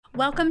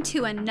Welcome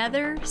to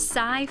another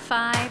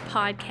sci-fi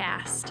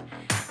podcast,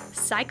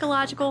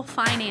 Psychological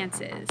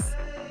Finances,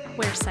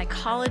 where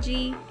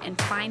psychology and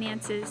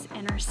finances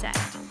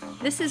intersect.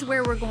 This is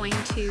where we're going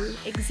to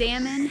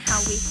examine how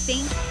we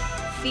think,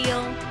 feel,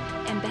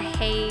 and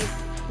behave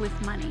with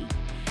money.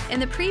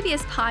 In the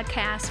previous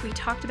podcast, we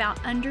talked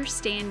about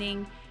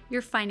understanding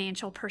your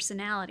financial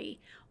personality.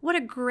 What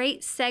a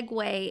great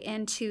segue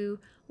into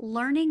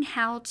learning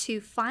how to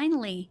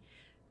finally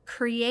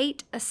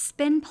create a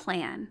spend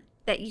plan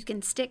that you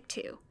can stick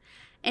to.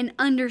 And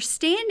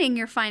understanding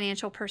your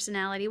financial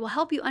personality will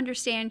help you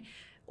understand,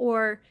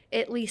 or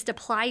at least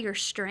apply, your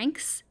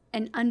strengths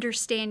and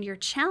understand your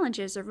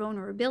challenges or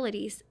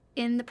vulnerabilities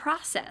in the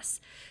process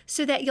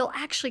so that you'll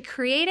actually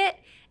create it,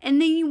 and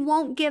then you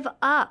won't give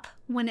up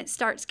when it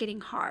starts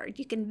getting hard.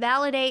 You can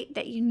validate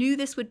that you knew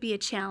this would be a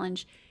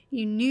challenge,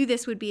 you knew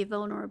this would be a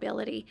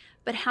vulnerability,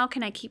 but how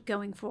can I keep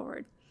going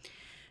forward?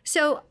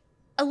 So,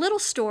 a little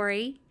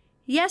story.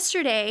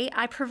 Yesterday,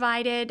 I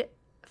provided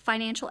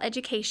financial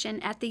education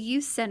at the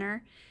youth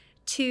center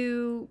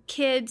to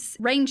kids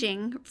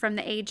ranging from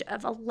the age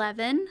of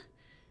 11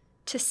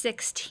 to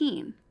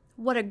 16.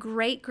 What a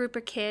great group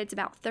of kids,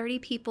 about 30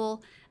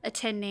 people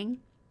attending.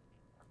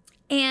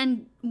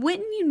 And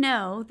wouldn't you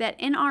know that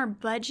in our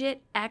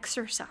budget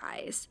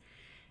exercise,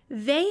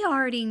 they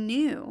already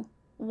knew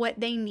what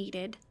they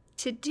needed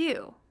to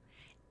do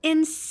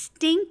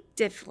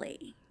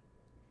instinctively.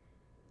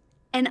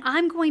 And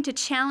I'm going to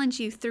challenge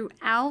you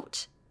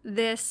throughout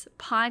this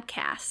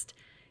podcast.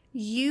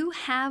 You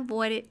have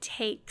what it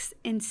takes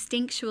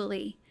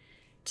instinctually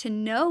to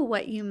know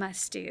what you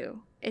must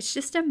do. It's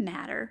just a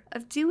matter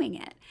of doing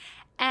it.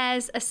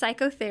 As a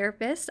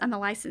psychotherapist, I'm a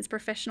licensed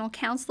professional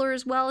counselor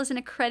as well as an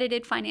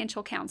accredited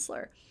financial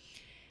counselor.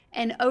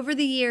 And over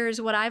the years,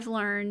 what I've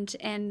learned,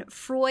 and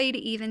Freud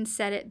even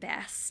said it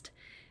best,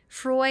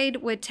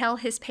 Freud would tell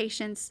his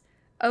patients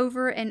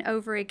over and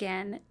over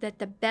again that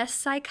the best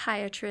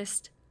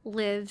psychiatrist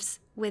lives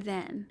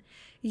within.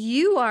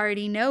 You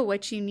already know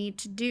what you need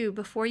to do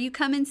before you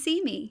come and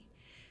see me.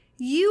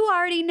 You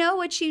already know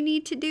what you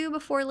need to do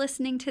before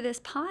listening to this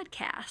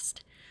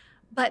podcast.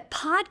 But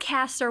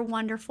podcasts are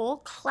wonderful,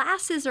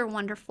 classes are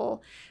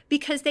wonderful,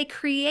 because they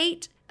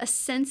create a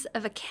sense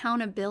of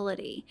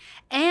accountability,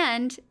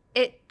 and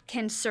it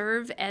can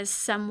serve as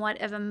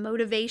somewhat of a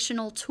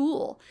motivational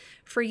tool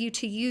for you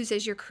to use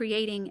as you're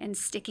creating and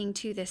sticking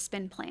to this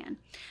spend plan.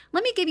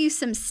 Let me give you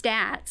some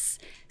stats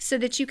so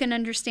that you can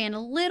understand a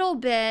little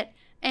bit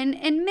and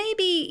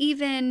maybe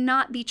even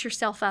not beat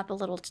yourself up a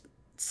little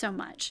so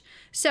much.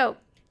 So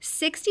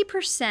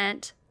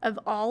 60% of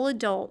all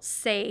adults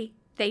say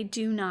they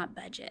do not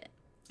budget.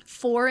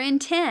 4 in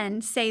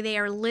 10 say they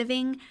are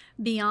living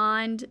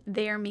beyond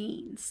their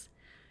means.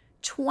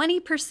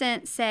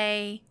 20%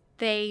 say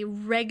they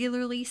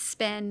regularly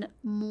spend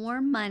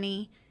more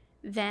money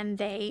than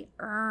they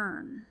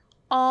earn.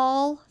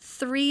 All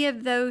 3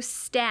 of those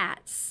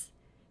stats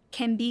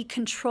can be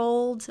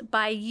controlled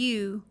by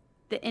you,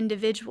 the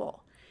individual.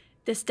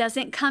 This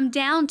doesn't come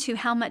down to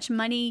how much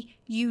money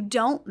you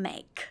don't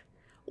make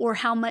or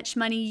how much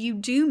money you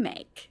do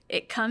make.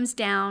 It comes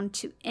down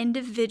to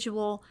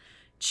individual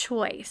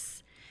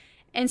choice.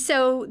 And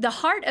so the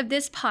heart of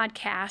this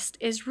podcast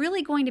is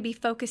really going to be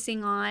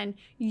focusing on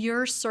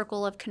your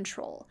circle of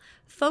control,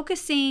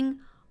 focusing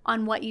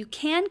on what you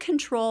can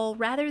control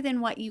rather than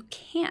what you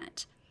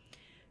can't.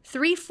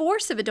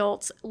 3/4 of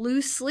adults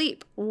lose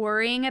sleep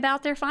worrying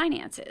about their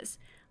finances.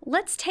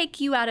 Let's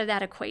take you out of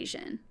that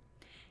equation.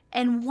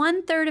 And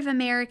 1/3 of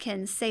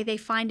Americans say they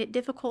find it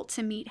difficult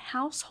to meet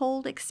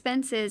household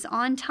expenses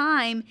on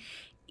time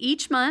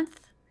each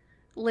month,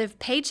 live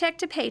paycheck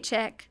to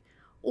paycheck,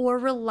 or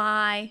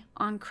rely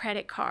on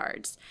credit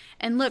cards.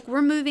 And look,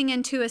 we're moving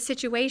into a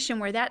situation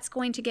where that's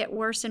going to get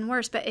worse and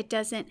worse, but it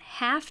doesn't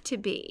have to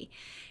be.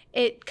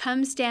 It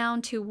comes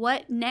down to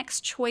what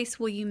next choice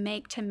will you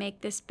make to make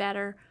this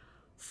better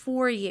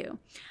for you.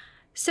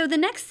 So the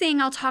next thing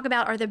I'll talk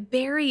about are the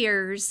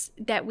barriers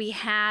that we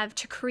have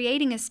to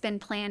creating a spend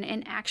plan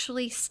and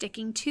actually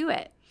sticking to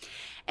it.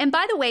 And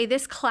by the way,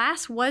 this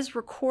class was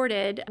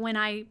recorded when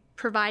I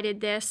provided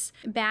this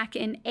back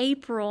in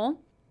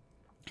April.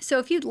 So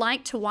if you'd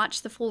like to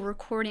watch the full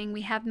recording,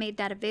 we have made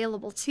that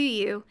available to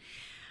you.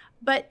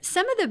 But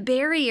some of the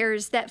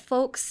barriers that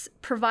folks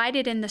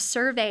provided in the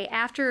survey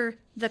after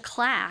the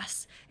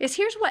class is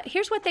here's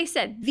what they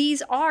said.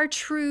 These are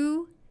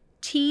true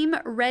Team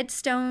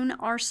Redstone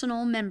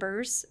Arsenal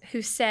members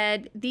who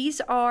said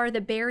these are the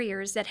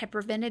barriers that have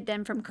prevented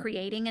them from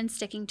creating and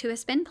sticking to a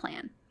spend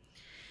plan.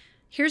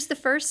 Here's the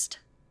first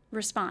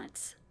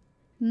response.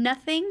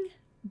 Nothing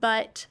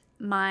but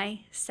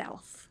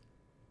myself.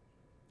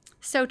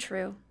 So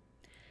true.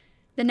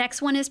 The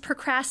next one is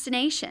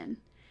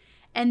procrastination.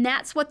 And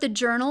that's what the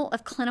Journal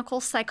of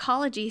Clinical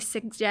Psychology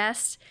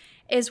suggests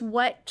is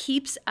what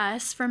keeps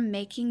us from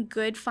making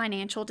good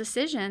financial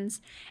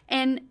decisions.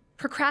 And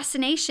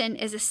procrastination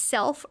is a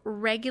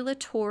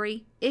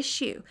self-regulatory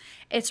issue.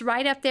 It's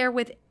right up there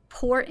with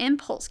poor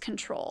impulse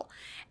control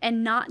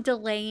and not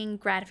delaying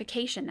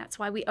gratification. That's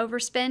why we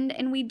overspend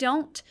and we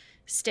don't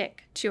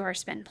stick to our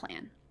spend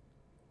plan.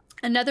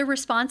 Another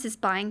response is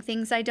buying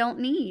things I don't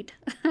need.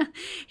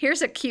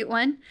 Here's a cute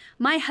one.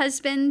 My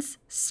husband's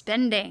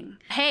spending.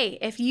 Hey,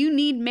 if you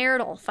need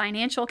marital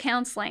financial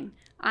counseling,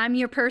 I'm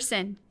your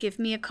person. Give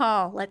me a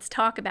call. Let's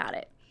talk about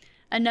it.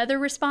 Another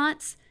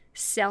response,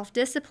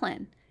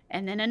 self-discipline.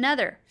 And then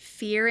another,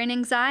 fear and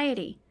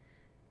anxiety,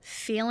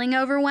 feeling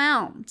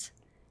overwhelmed,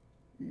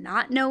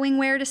 not knowing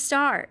where to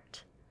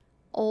start,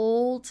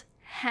 old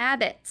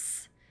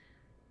habits.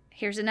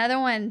 Here's another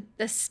one.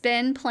 The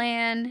spend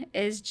plan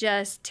is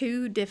just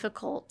too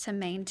difficult to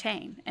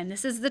maintain. And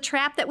this is the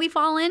trap that we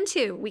fall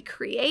into. We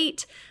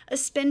create a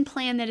spend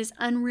plan that is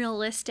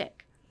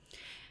unrealistic.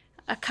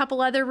 A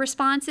couple other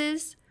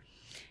responses.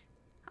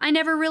 I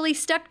never really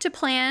stuck to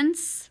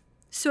plans,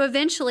 so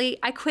eventually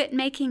I quit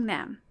making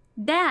them.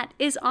 That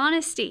is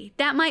honesty.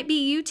 That might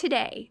be you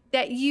today,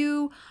 that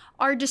you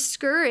are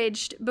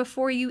discouraged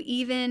before you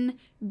even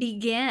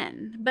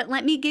begin. But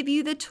let me give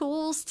you the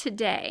tools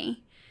today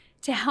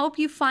to help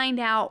you find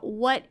out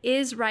what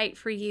is right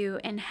for you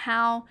and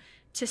how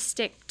to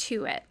stick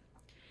to it.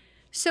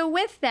 So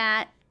with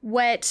that,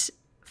 what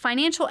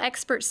financial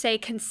experts say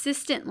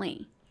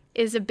consistently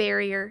is a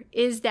barrier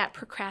is that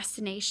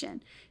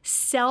procrastination.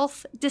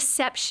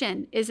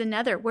 Self-deception is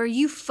another, where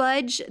you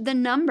fudge the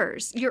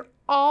numbers. You're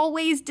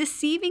always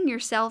deceiving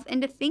yourself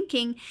into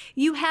thinking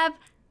you have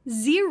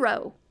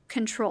zero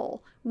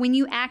control when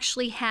you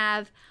actually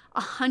have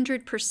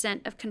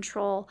 100% of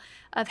control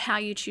of how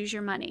you choose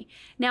your money.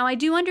 Now, I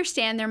do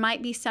understand there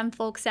might be some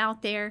folks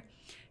out there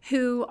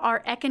who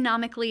are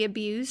economically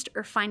abused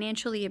or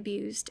financially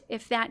abused.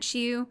 If that's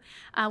you,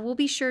 we'll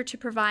be sure to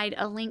provide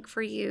a link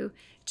for you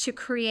to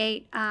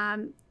create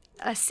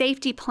a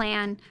safety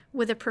plan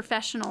with a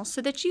professional so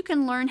that you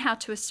can learn how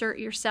to assert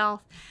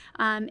yourself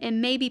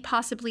and maybe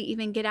possibly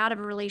even get out of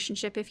a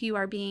relationship if you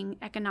are being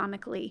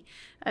economically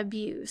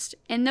abused.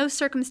 In those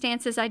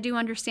circumstances, I do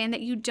understand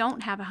that you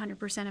don't have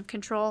 100% of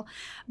control,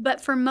 but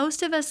for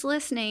most of us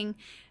listening,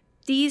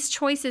 these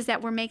choices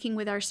that we're making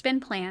with our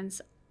spend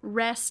plans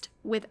rest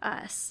with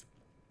us.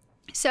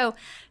 So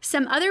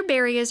some other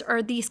barriers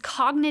are these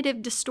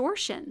cognitive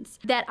distortions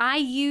that I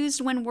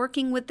used when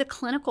working with the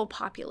clinical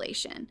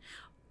population.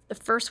 The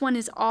first one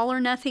is all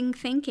or nothing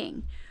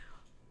thinking,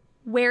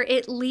 where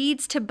it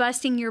leads to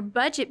busting your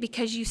budget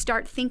because you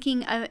start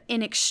thinking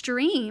in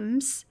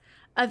extremes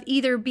of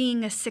either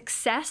being a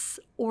success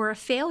or a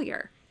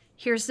failure.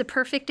 Here's the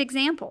perfect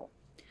example.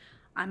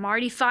 I'm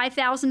already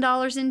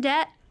 $5,000 in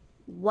debt.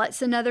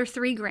 What's another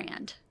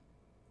 $3,000?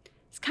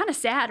 It's kind of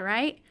sad,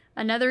 right?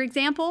 Another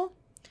example,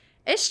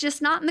 it's just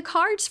not in the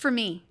cards for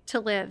me to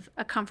live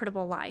a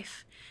comfortable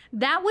life.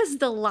 That was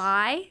the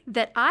lie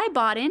that I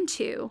bought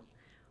into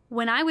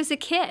when I was a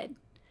kid.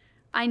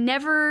 I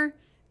never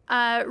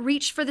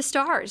reached for the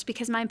stars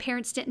because my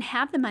parents didn't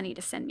have the money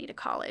to send me to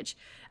college.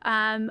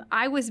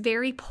 I was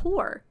very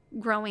poor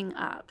growing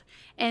up.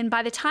 And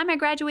by the time I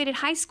graduated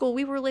high school,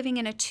 we were living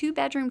in a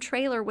 2-bedroom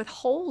trailer with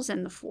holes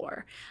in the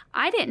floor.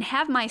 I didn't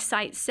have my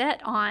sights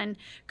set on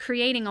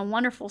creating a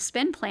wonderful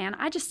spend plan.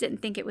 I just didn't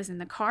think it was in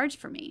the cards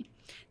for me.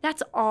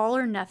 That's all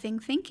or nothing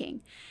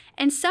thinking.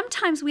 And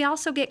sometimes we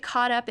also get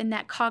caught up in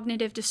that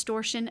cognitive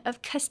distortion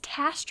of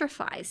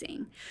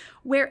catastrophizing,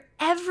 where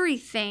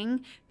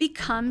everything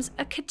becomes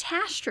a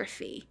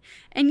catastrophe.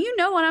 And you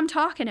know what I'm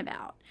talking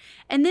about.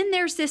 And then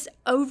there's this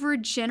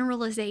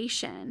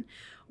overgeneralization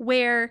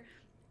where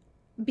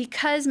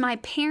because my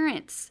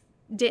parents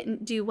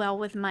didn't do well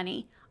with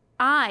money,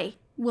 I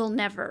will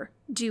never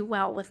do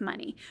well with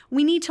money.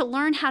 We need to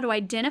learn how to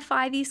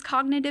identify these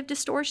cognitive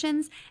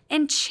distortions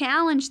and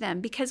challenge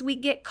them because we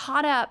get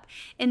caught up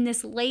in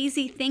this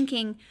lazy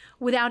thinking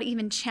without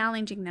even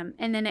challenging them.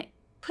 And then it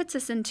puts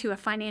us into a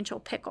financial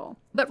pickle.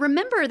 But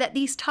remember that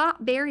these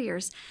top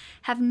barriers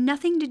have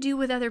nothing to do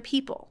with other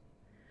people.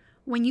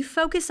 When you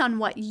focus on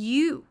what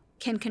you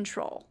can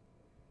control,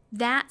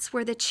 that's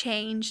where the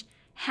change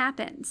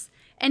happens.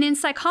 And in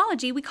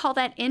psychology, we call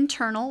that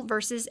internal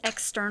versus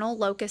external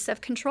locus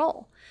of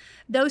control.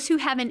 Those who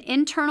have an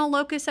internal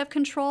locus of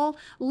control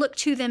look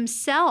to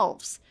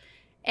themselves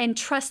and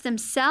trust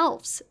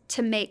themselves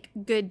to make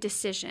good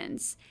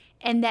decisions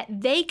and that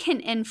they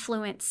can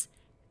influence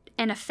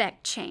and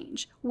affect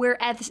change.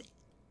 Whereas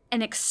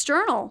an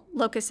external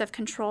locus of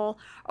control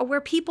are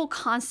where people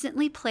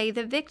constantly play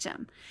the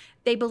victim.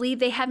 They believe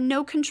they have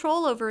no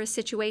control over a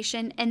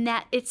situation and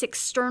that it's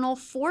external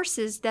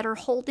forces that are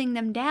holding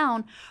them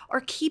down or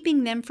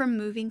keeping them from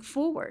moving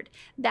forward.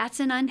 That's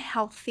an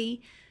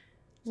unhealthy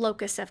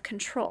locus of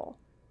control,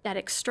 that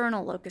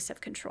external locus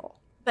of control.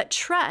 But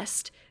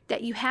trust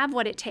that you have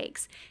what it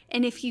takes.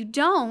 And if you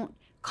don't,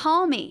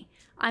 call me.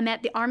 I'm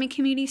at the Army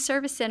Community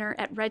Service Center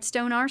at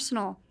Redstone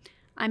Arsenal.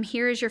 I'm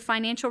here as your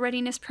financial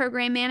readiness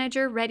program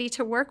manager, ready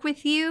to work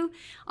with you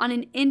on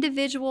an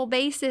individual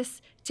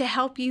basis to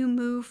help you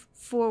move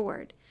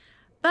forward.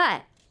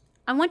 But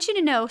I want you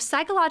to know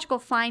psychological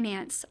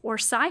finance, or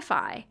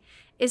sci-fi,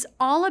 is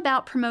all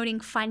about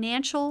promoting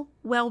financial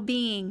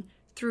well-being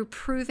through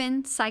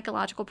proven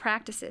psychological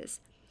practices.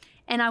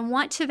 And I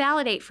want to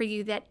validate for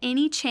you that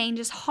any change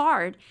is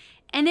hard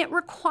And it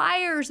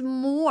requires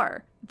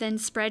more than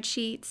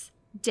spreadsheets,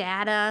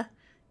 data,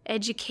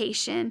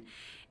 education.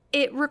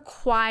 It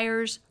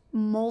requires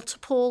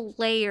multiple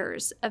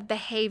layers of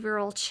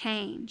behavioral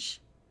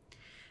change.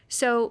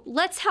 So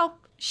let's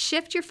help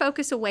shift your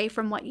focus away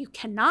from what you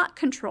cannot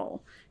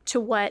control to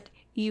what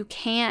you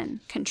can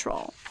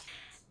control.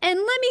 And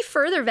let me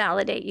further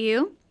validate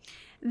you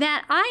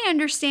that I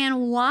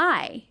understand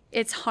why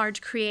it's hard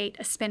to create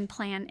a spend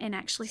plan and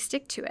actually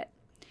stick to it.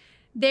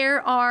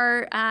 There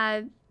are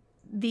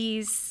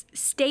these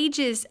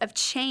stages of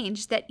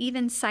change that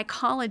even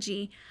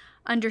psychology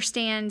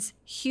understands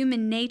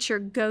human nature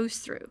goes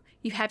through.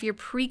 You have your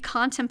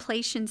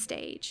pre-contemplation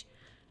stage,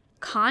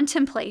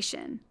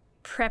 contemplation,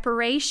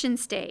 preparation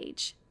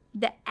stage,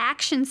 the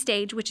action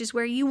stage, which is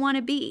where you want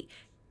to be.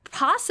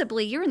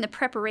 Possibly you're in the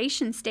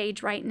preparation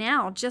stage right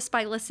now just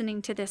by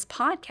listening to this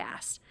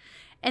podcast.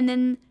 And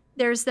then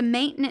there's the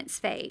maintenance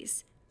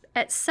phase.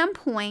 At some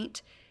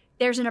point,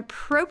 there's an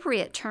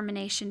appropriate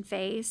termination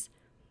phase,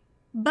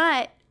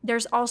 but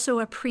there's also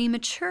a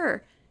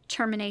premature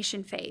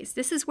termination phase.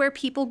 This is where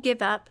people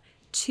give up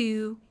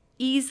too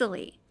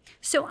easily.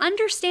 So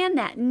understand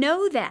that,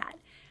 know that.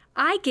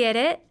 I get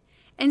it.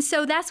 And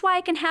so that's why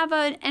I can have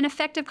an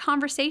effective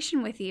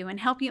conversation with you and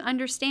help you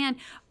understand.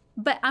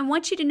 But I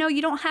want you to know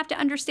you don't have to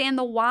understand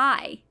the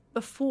why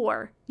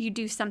before you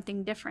do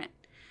something different.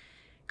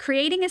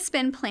 Creating a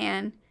spend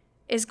plan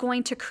is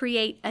going to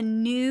create a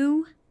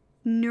new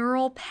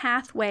neural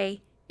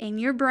pathway in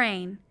your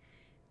brain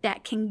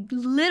that can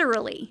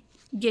literally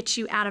get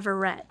you out of a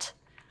rut.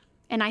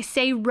 And I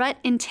say rut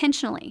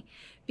intentionally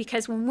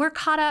because when we're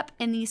caught up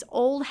in these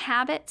old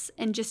habits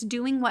and just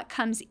doing what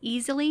comes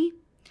easily,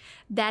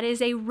 that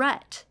is a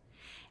rut.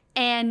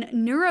 And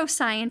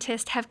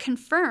neuroscientists have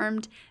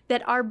confirmed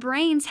that our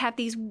brains have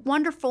these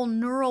wonderful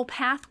neural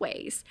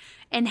pathways,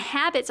 and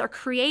habits are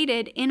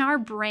created in our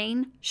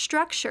brain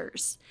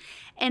structures.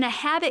 And a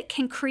habit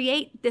can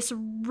create this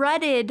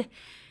rutted,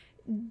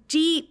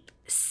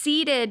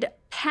 deep-seated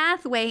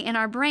pathway in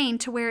our brain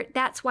to where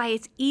that's why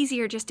it's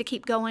easier just to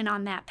keep going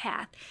on that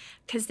path,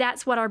 because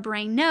that's what our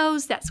brain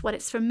knows, that's what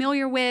it's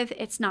familiar with,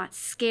 it's not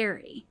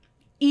scary.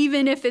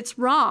 Even if it's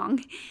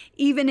wrong,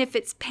 even if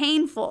it's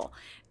painful,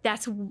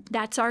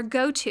 that's our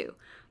go-to.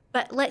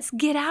 But let's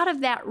get out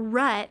of that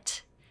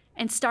rut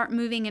and start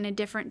moving in a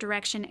different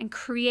direction and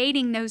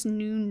creating those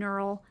new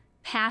neural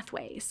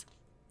pathways.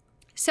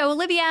 So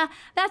Olivia,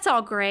 that's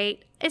all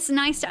great. It's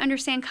nice to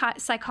understand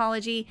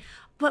psychology,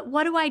 but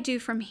what do I do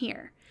from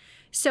here?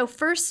 So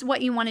first,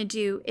 what you want to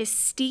do is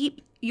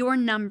steep your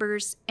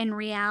numbers in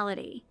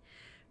reality.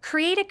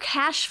 Create a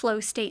cash flow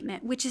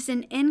statement, which is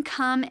an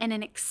income and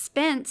an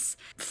expense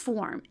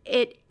form.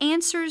 It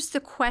answers the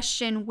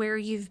question where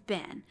you've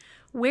been.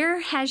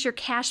 Where has your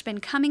cash been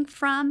coming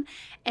from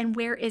and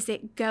where is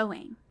it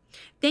going?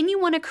 Then you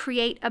want to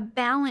create a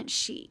balance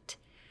sheet,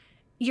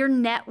 your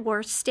net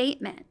worth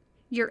statement,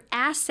 your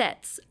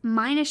assets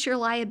minus your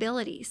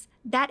liabilities.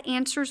 That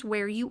answers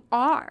where you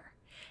are.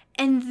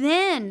 And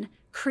then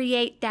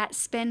create that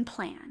spend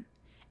plan.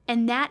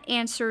 And that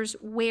answers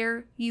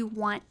where you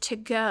want to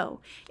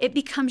go. It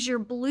becomes your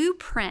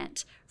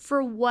blueprint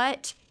for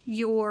what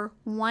you're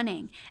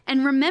wanting.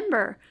 And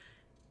remember,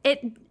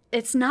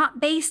 it's not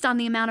based on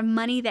the amount of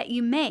money that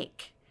you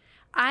make.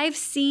 I've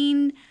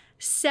seen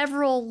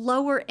several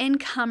lower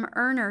income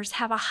earners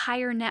have a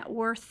higher net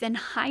worth than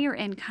higher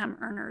income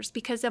earners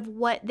because of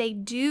what they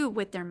do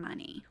with their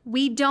money.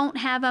 We don't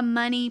have a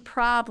money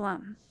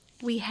problem.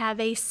 We have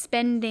a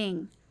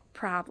spending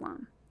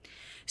problem.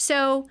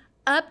 So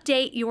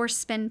update your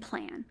spend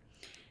plan.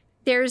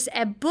 There's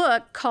a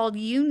book called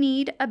You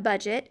Need a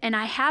Budget, and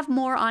I have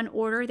more on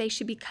order. They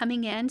should be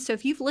coming in. So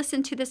if you've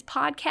listened to this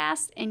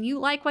podcast and you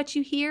like what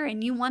you hear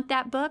and you want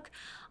that book,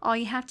 all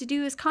you have to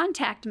do is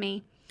contact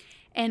me,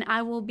 and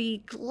I will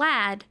be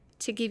glad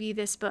to give you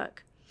this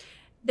book.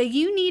 The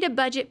You Need a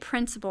Budget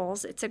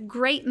Principles, it's a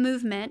great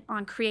movement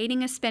on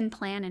creating a spend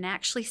plan and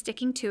actually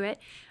sticking to it.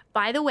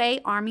 By the way,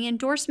 Army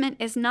endorsement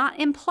is not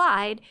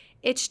implied.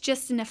 It's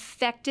just an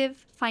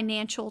effective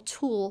financial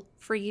tool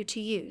for you to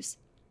use.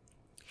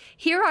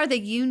 Here are the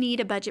You Need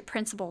a Budget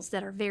principles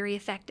that are very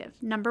effective.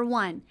 Number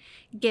 1,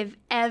 give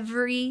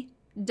every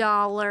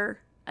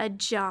dollar a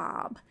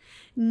job.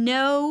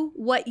 Know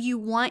what you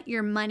want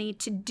your money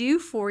to do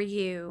for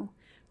you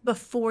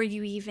before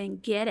you even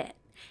get it.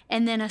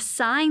 And then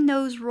assign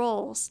those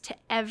roles to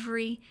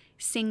every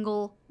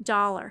single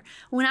dollar.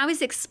 When I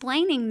was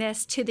explaining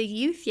this to the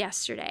youth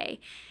yesterday,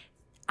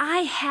 I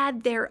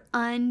had their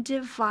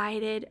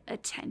undivided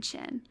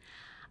attention.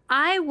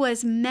 I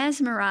was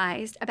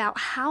mesmerized about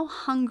how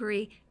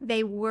hungry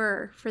they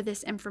were for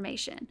this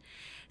information.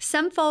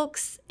 Some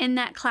folks in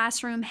that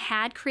classroom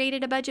had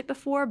created a budget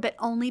before, but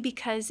only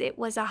because it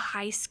was a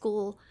high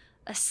school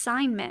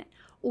assignment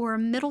or a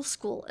middle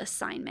school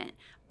assignment,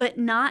 but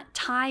not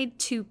tied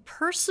to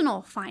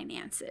personal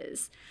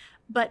finances,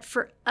 but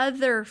for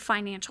other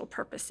financial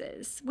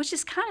purposes, which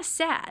is kind of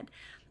sad.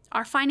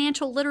 Our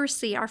financial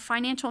literacy, our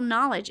financial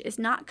knowledge is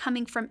not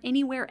coming from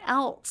anywhere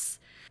else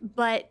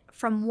but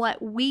from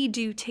what we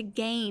do to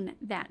gain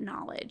that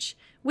knowledge,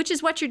 which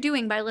is what you're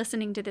doing by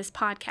listening to this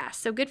podcast.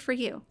 So good for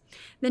you.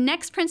 The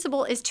next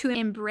principle is to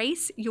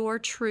embrace your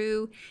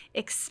true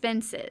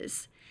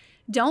expenses.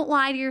 Don't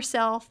lie to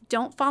yourself.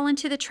 Don't fall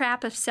into the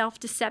trap of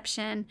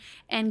self-deception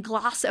and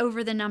gloss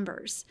over the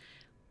numbers.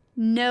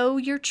 Know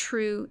your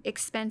true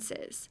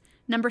expenses.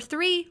 Number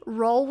 3,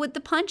 roll with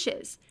the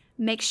punches.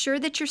 Make sure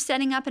that you're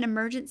setting up an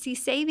emergency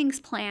savings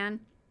plan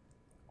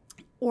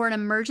or an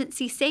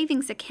emergency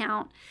savings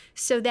account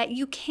so that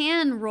you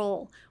can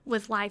roll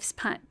with life's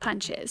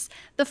punches.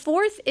 The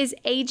 4th is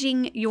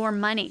aging your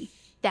money,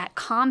 that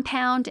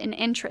compound and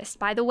interest.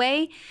 By the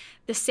way,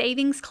 the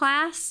savings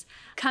class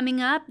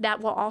coming up, that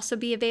will also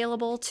be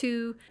available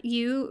to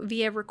you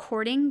via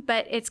recording,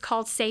 but it's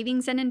called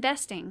Savings and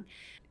Investing.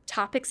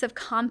 Topics of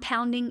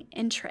compounding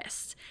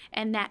interest.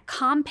 And that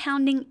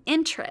compounding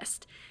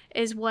interest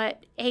is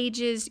what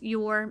ages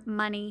your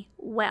money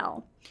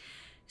well.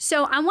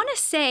 So I want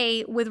to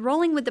say, with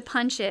rolling with the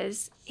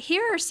punches,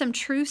 here are some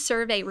true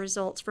survey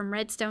results from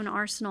Redstone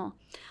Arsenal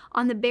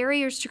on the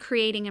barriers to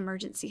creating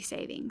emergency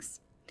savings.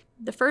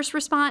 The first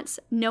response,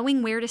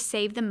 knowing where to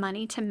save the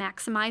money to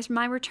maximize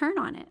my return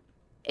on it.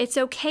 It's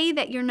okay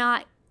that you're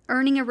not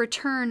earning a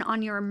return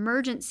on your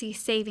emergency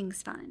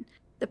savings fund.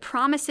 The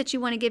promise that you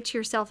want to give to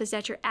yourself is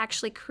that you're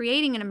actually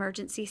creating an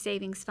emergency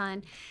savings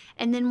fund.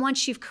 And then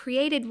once you've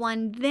created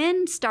one,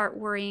 then start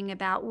worrying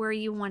about where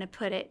you want to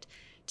put it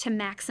to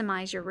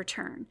maximize your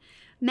return.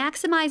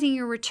 Maximizing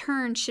your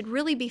return should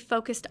really be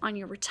focused on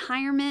your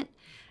retirement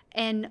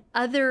and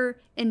other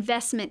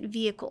investment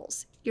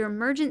vehicles. Your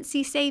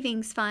emergency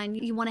savings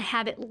fund, you want to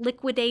have it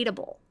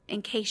liquidatable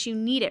in case you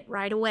need it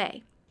right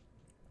away.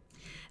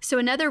 So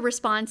another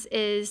response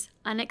is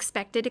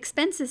unexpected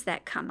expenses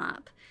that come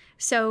up.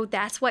 So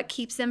that's what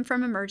keeps them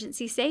from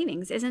emergency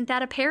savings. Isn't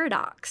that a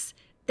paradox?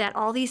 That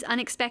all these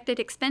unexpected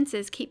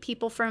expenses keep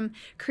people from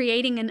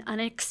creating an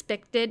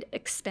unexpected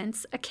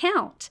expense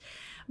account.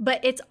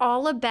 But it's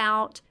all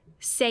about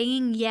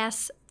saying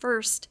yes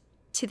first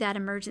to that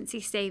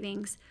emergency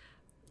savings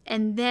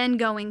and then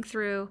going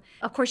through.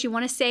 Of course, you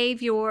want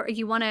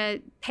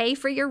to pay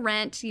for your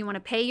rent, you want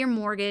to pay your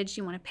mortgage,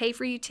 you want to pay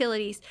for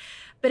utilities.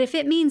 But if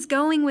it means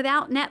going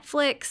without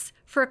Netflix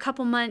for a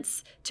couple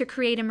months to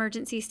create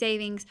emergency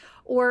savings,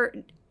 or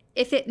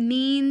if it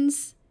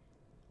means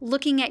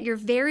looking at your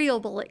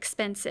variable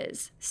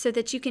expenses so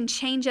that you can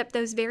change up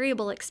those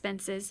variable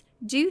expenses,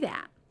 do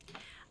that.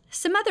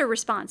 Some other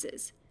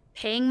responses.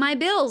 Paying my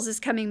bills is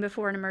coming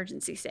before an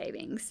emergency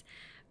savings.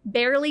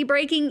 Barely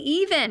breaking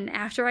even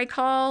after I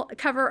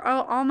cover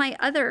all my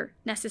other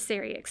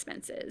necessary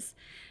expenses.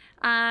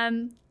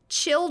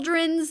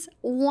 Children's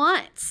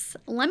wants.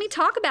 Let me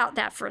talk about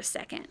that for a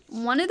second.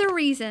 One of the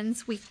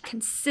reasons we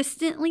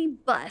consistently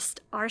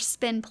bust our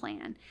spend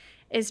plan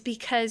is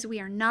because we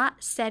are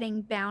not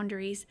setting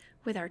boundaries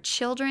with our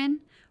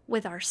children,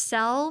 with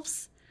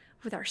ourselves,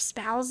 with our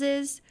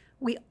spouses.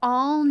 We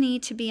all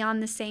need to be on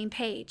the same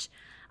page.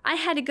 I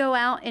had to go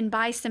out and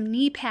buy some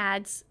knee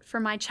pads for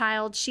my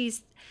child.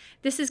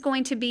 This is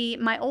going to be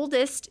my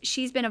oldest.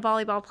 She's been a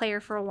volleyball player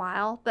for a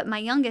while, but my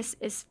youngest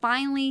is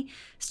finally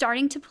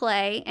starting to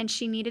play, and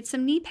she needed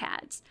some knee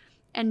pads.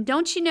 And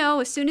don't you know,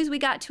 as soon as we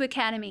got to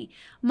Academy,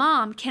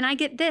 Mom, can I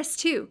get this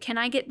too? Can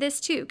I get this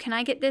too? Can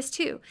I get this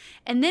too?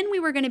 And then we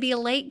were going to be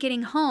late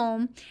getting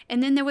home.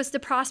 And then there was the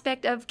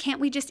prospect of, can't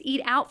we just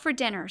eat out for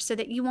dinner so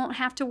that you won't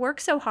have to work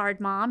so hard,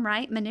 Mom,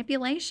 right?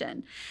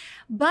 Manipulation.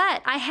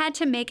 But I had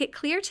to make it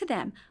clear to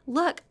them,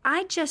 look,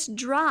 I just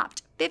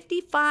dropped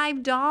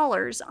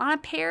 $55 on a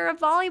pair of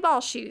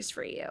volleyball shoes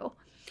for you.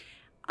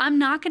 I'm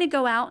not going to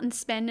go out and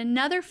spend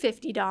another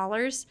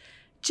 $50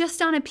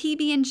 just on a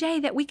PB&J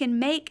that we can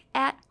make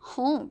at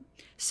home.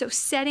 So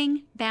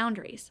setting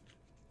boundaries.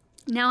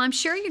 Now, I'm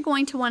sure you're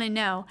going to want to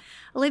know,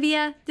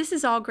 Olivia, this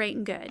is all great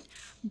and good,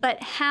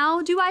 but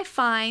how do I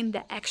find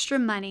the extra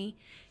money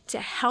to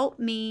help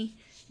me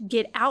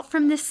get out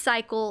from this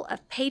cycle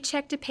of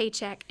paycheck to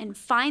paycheck and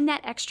find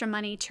that extra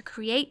money to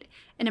create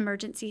an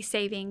emergency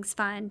savings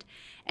fund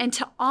and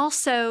to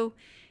also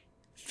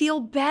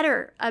feel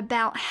better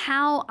about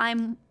how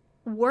I'm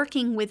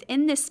working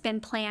within this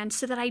spend plan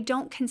so that I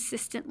don't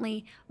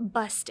consistently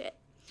bust it?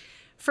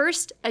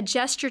 First,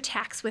 adjust your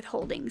tax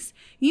withholdings.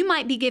 You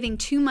might be giving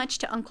too much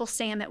to Uncle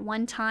Sam at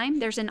one time.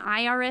 There's an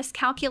IRS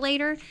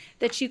calculator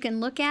that you can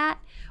look at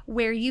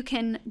where you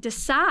can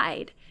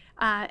decide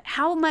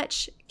how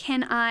much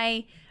can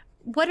I,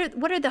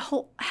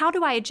 how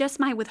do I adjust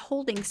my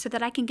withholdings so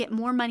that I can get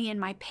more money in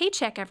my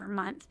paycheck every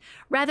month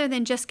rather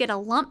than just get a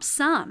lump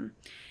sum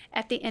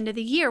at the end of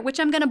the year,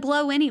 which I'm going to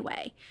blow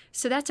anyway.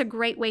 So that's a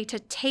great way to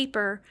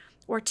taper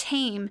or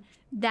tame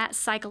that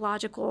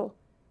psychological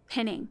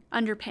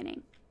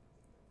underpinning.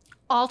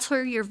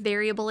 Alter your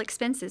variable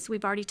expenses.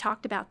 We've already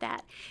talked about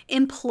that.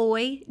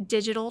 Employ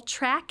digital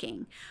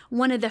tracking.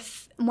 One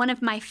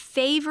of my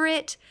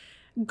favorite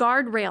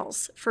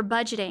guardrails for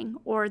budgeting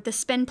or the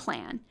spend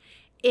plan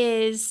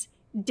is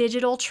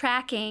digital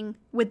tracking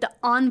with the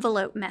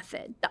envelope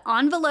method. The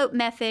envelope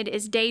method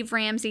is Dave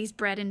Ramsey's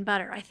bread and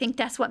butter. I think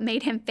that's what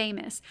made him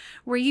famous,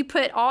 where you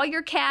put all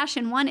your cash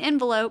in one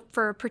envelope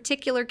for a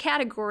particular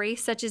category,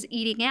 such as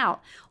eating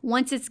out.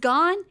 Once it's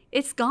gone,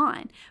 it's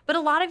gone. But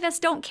a lot of us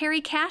don't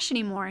carry cash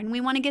anymore, and we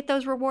want to get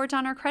those rewards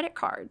on our credit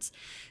cards.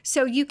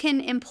 So you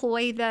can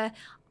employ the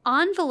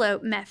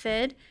envelope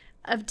method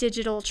of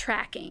digital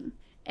tracking.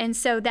 And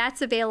so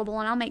that's available,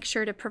 and I'll make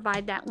sure to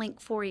provide that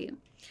link for you.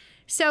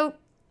 So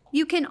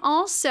you can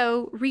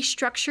also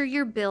restructure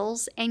your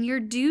bills and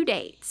your due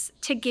dates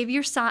to give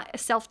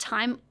yourself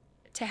time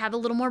to have a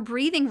little more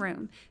breathing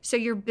room. So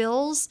your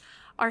bills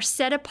are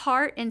set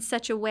apart in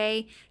such a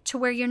way to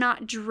where you're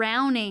not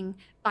drowning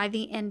by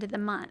the end of the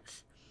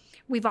month.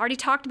 We've already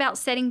talked about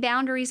setting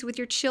boundaries with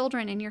your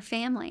children and your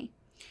family.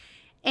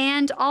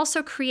 And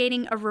also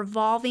creating a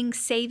revolving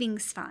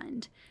savings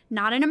fund.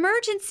 Not an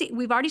emergency.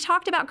 We've already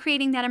talked about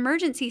creating that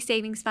emergency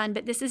savings fund,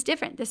 but this is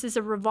different. This is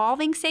a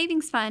revolving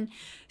savings fund.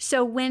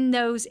 So when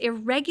those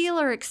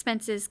irregular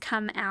expenses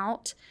come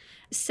out,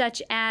 such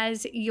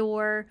as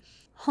your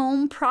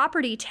home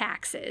property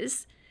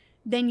taxes,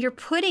 then you're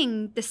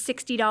putting the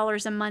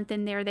 $60 a month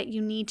in there that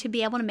you need to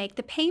be able to make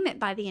the payment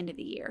by the end of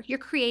the year. You're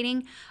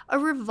creating a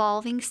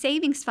revolving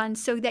savings fund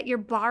so that you're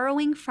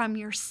borrowing from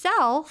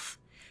yourself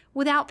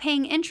without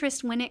paying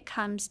interest when it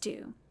comes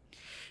due.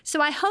 So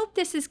I hope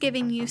this is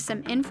giving you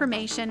some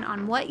information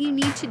on what you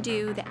need to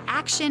do, the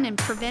action and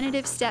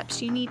preventative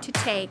steps you need to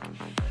take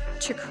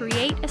to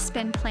create a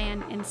spend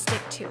plan and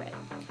stick to it.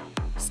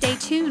 Stay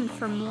tuned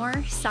for more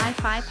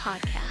Sci-Fi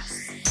podcasts.